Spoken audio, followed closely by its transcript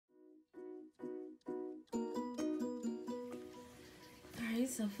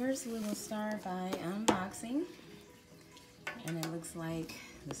so first we will start by unboxing. And it looks like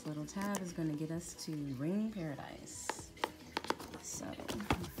this little tab is going to get us to Ring Paradise. So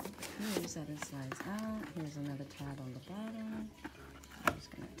here's that it slides out. Here's another tab on the bottom. I'm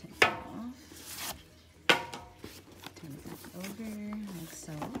just going to take that off. Turn it back over like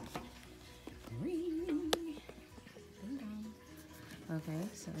so. Ring. Ding dong. Okay,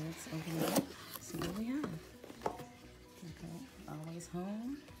 so let's open it up. See what we have. Okay, always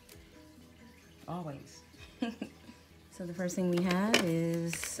home. Always. So the first thing we have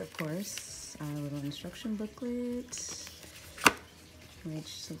is, of course, our little instruction booklet,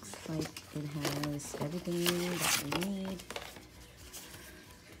 which looks like it has everything that we need.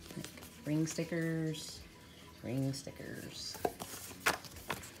 Like ring stickers,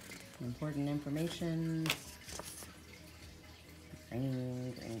 important information,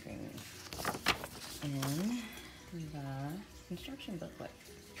 ring, and the instruction booklet.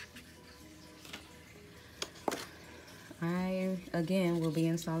 I, again, will be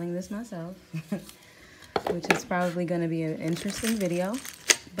installing this myself, which is probably going to be an interesting video,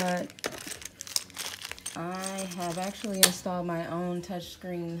 but I have actually installed my own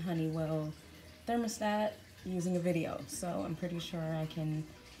touchscreen Honeywell thermostat using a video, so I'm pretty sure I can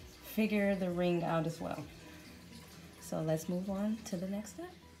figure the ring out as well. So let's move on to the next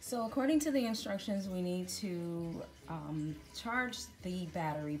step. So according to the instructions, we need to charge the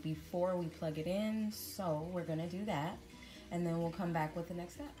battery before we plug it in, so we're going to do that. And then we'll come back with the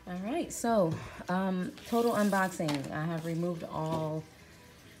next step. All right, so total unboxing. I have removed all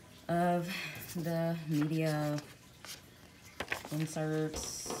of the media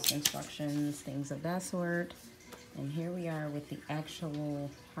inserts, instructions, things of that sort. And here we are with the actual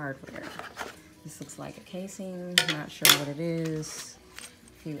hardware. This looks like a casing, not sure what it is.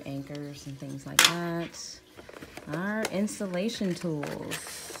 A few anchors and things like that. Our installation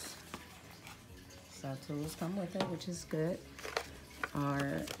tools. So tools come with it, which is good.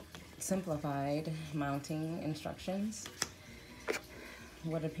 Our simplified mounting instructions.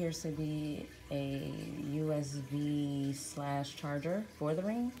 What appears to be a USB/ charger for the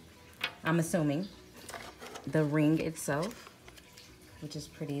ring. I'm assuming the ring itself, which is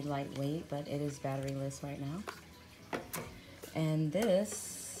pretty lightweight, but it is batteryless right now. And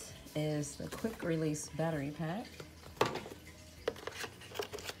this is the quick release battery pack.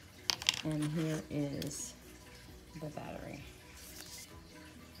 And here is the battery.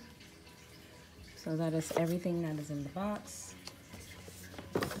 So that is everything that is in the box.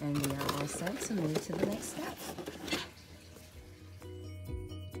 And we are all set to move to the next step.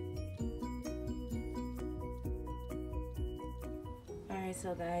 Alright,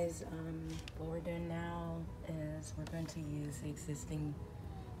 so guys, what we're doing now is we're going to use the existing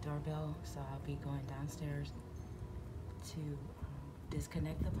doorbell. So I'll be going downstairs to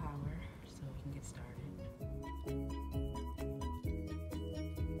disconnect the power so we can get started.